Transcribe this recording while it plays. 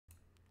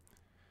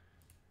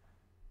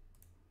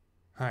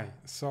Hi,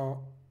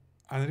 so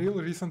Unreal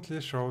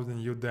recently showed a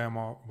new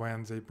demo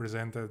when they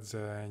presented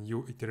the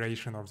new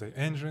iteration of the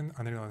engine,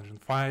 Unreal Engine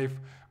 5,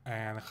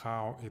 and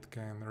how it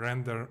can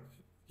render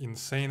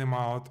insane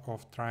amount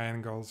of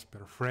triangles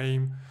per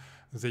frame.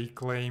 They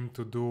claim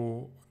to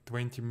do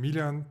 20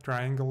 million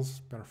triangles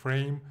per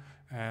frame,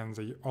 and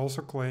they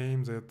also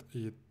claim that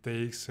it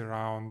takes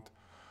around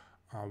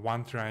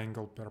one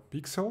triangle per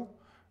pixel,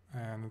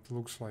 and it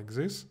looks like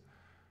this.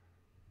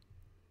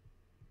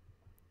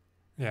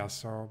 Yeah,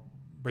 so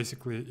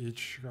basically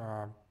each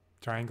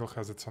triangle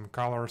has its own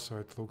color, so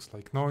it looks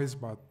like noise,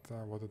 but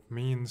what it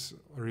means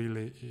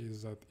really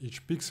is that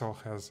each pixel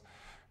has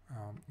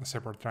a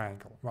separate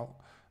triangle. Well,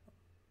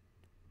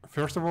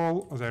 first of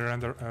all, they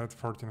render at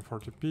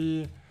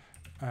 1440p,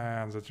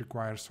 and that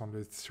requires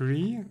only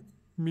 3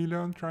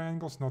 million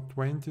triangles, not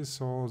 20,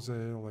 so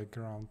they like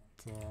around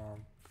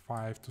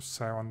 5 to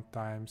 7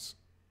 times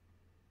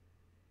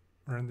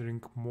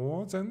rendering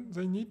more than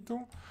they need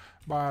to,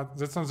 but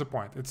that's not the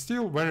point. It's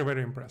still very,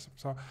 very impressive.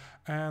 So,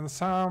 and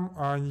some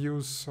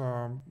news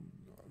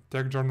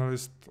tech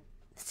journalists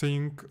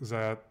think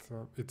that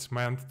it's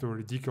meant to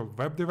ridicule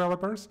web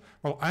developers.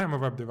 Well, I am a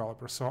web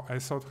developer, so I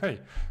thought,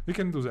 hey, we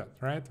can do that,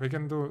 right? We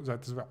can do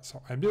that as well.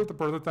 So I built a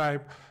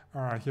prototype,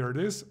 here it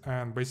is,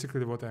 and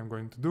basically what I'm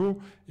going to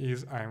do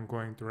is I'm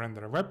going to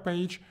render a web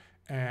page,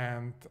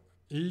 and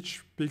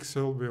each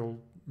pixel will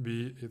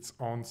be its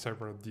own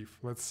separate div.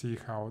 Let's see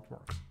how it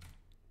works.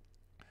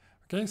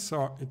 Okay,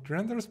 so it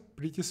renders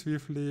pretty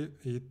swiftly.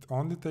 It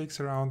only takes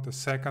around a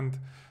second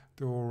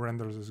to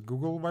render this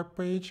Google web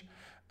page.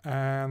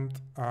 And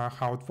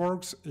how it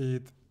works,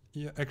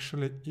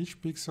 actually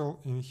each pixel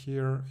in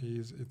here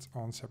is its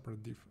own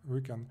separate div.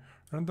 We can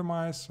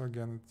randomize, so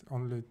again, it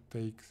only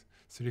takes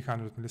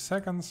 300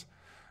 milliseconds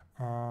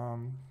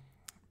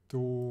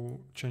to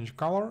change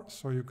color,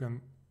 so you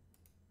can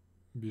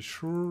be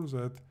sure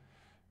that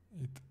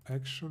it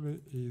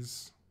actually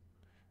is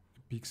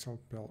a pixel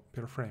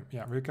per frame.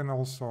 Yeah, we can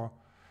also,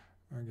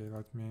 okay,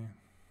 let me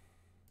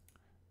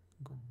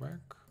go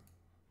back.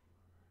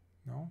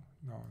 No,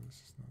 this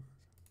is not it.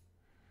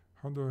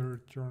 How do I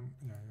return?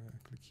 Yeah,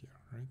 click here,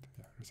 right?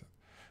 Yeah, reset.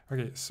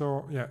 Okay,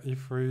 so yeah,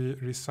 if we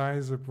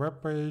resize the web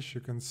page,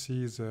 you can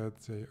see that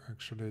they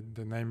actually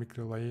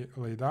dynamically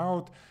laid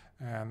out,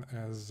 and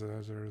as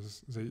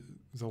there's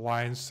the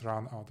lines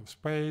run out of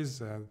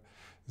space,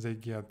 they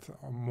get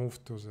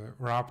moved to the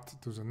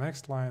wrapped to the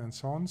next line and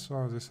so on.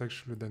 So this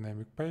actually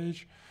dynamic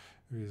page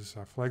with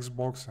a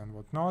flexbox and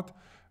whatnot.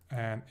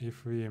 And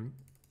if we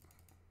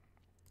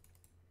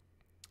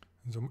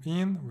zoom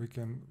in, we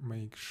can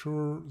make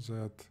sure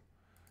that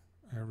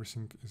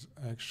everything is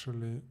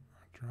actually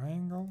a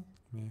triangle.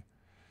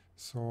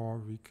 So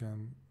we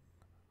can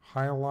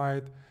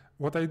highlight.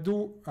 What I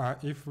do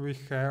if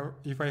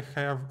I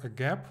have a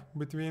gap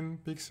between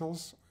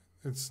pixels,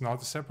 it's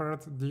not a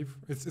separate div.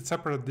 It's a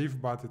separate div,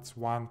 but it's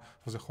one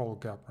for the whole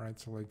gap, right?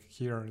 So like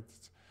here,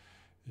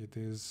 it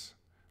is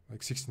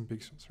like 16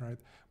 pixels, right?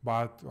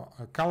 But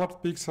a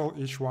colored pixel,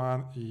 each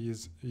one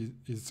is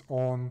its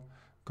own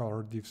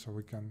colored div, so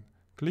we can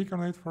click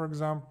on it, for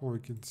example. You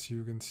can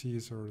see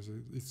so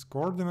its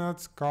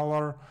coordinates,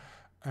 color,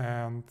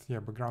 and yeah,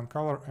 background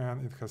color,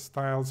 and it has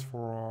styles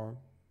for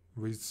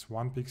with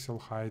 1 pixel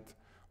height,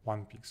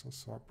 1 pixel.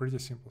 So pretty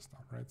simple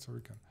stuff, right? So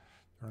we can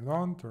turn it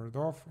on, turn it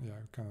off. Yeah,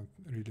 you cannot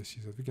really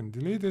see that. We can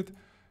delete it,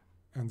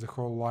 and the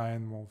whole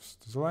line moves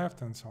to the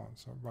left and so on.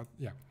 So, but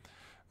yeah,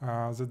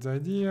 that's the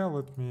idea.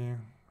 Let me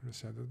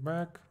reset it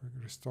back,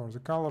 restore the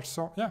color.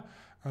 So yeah,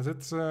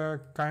 that's a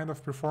kind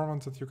of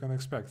performance that you can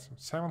expect. So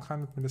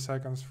 700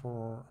 milliseconds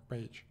for a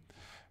page.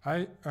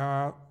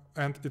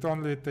 And it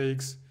only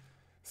takes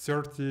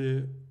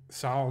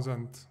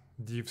 30,000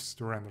 divs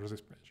to render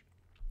this page.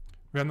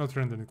 We are not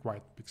rendering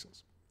white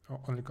pixels,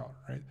 only color,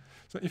 right?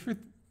 So if it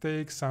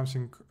takes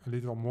something a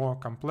little more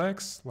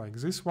complex, like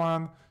this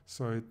one,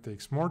 so it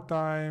takes more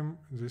time.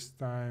 This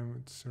time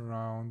it's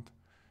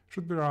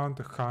should be around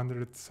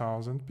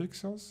 100,000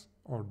 pixels.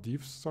 Or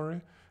divs,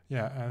 sorry.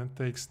 Yeah, and it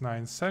takes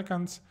 9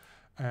 seconds,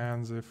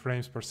 and the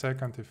frames per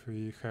second, if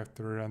we have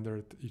to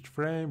render each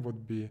frame,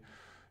 would be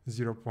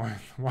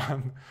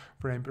 0.1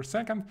 frame per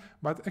second.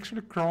 But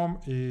actually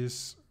Chrome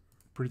is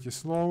pretty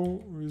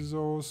slow with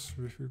those.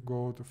 If we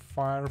go to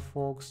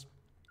Firefox,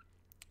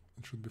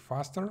 it should be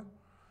faster.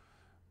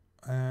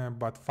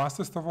 But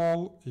fastest of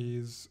all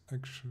is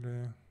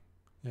actually,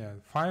 yeah,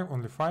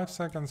 only 5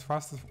 seconds.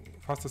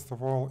 Fastest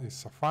of all is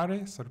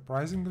Safari,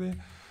 surprisingly.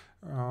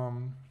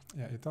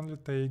 Yeah, it only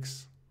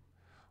takes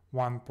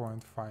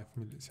 1.5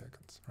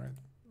 milliseconds, right?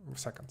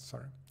 Seconds,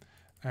 sorry.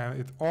 And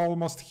it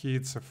almost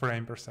hits a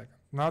frame per second.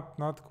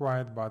 Not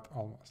quite, but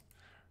almost.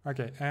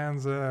 Okay, and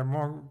the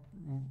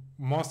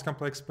most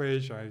complex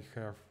page I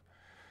have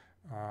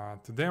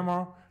to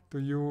demo to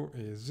you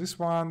is this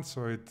one.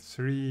 So it's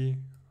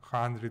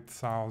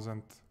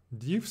 300,000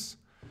 divs,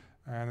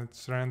 and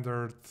it's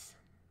rendered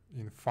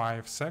in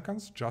 5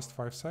 seconds, just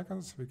 5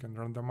 seconds. We can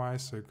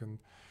randomize, so you can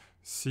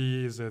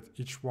see that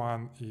each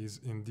one is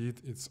indeed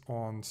its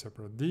own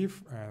separate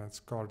div, and it's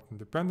colored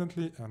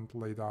independently and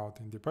laid out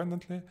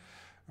independently.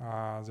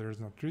 there is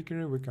no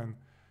trickery. We can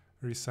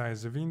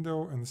resize the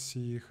window and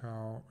see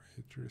how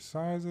it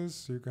resizes.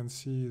 So you can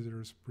see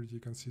there's pretty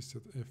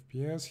consistent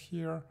FPS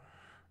here,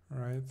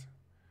 right?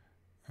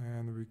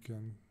 And we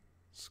can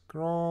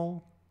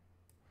scroll.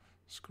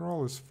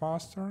 Scroll is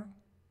faster.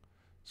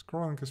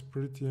 Scrolling is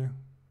pretty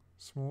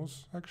smooth,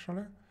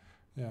 actually.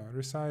 Yeah,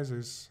 resize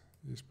is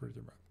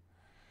pretty bad.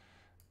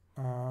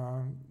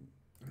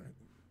 Right.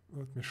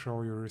 Let me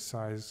show you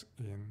resize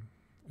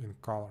in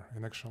color,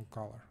 in actual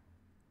color.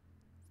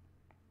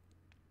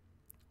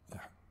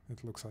 Yeah,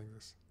 it looks like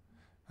this.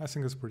 I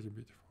think it's pretty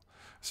beautiful.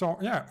 So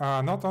yeah,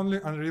 not only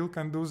Unreal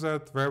can do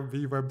that,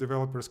 we web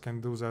developers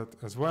can do that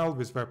as well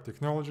with web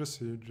technologies.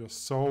 You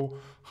just saw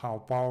how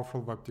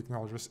powerful web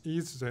technologies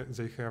is.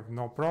 They have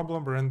no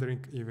problem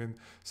rendering even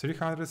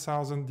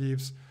 300,000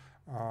 divs.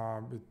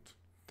 It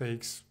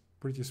takes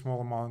pretty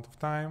small amount of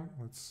time.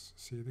 Let's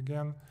see it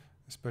again,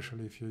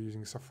 especially if you're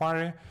using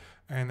Safari.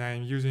 And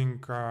I'm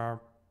using,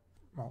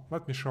 well,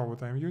 let me show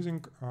what I'm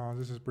using.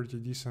 This is pretty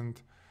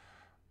decent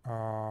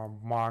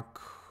Mac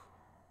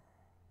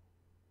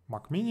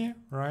Mini,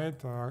 right?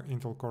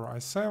 Intel Core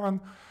i7.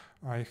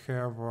 I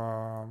have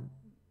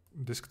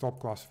desktop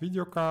class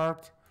video card,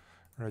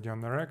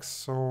 Radeon RX.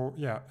 So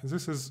yeah,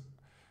 this is,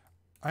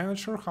 I'm not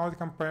sure how it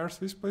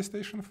compares with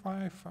PlayStation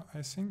 5.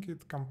 I think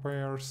it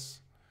compares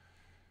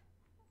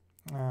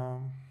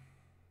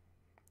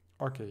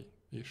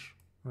okay-ish,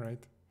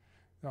 right?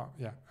 Oh,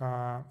 yeah,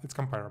 it's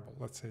comparable.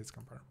 Let's say it's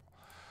comparable.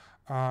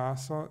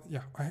 So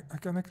yeah, I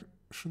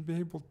should be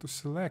able to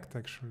select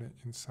actually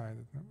inside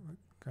it.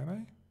 Can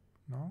I?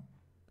 No?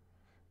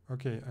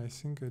 Okay, I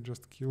think I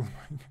just killed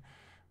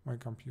my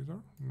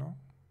computer. No?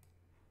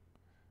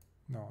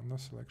 No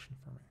selection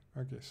for me.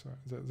 Okay, so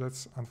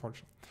that's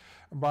unfortunate.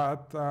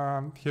 But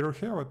here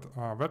we have it.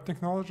 Web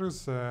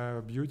technologies,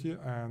 beauty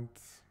and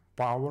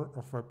power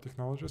of web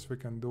technologies. We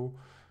can do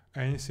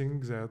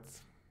anything that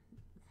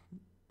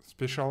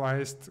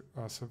specialized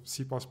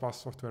C++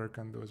 software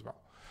can do as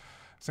well.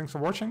 Thanks for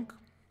watching.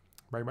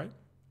 Bye-bye.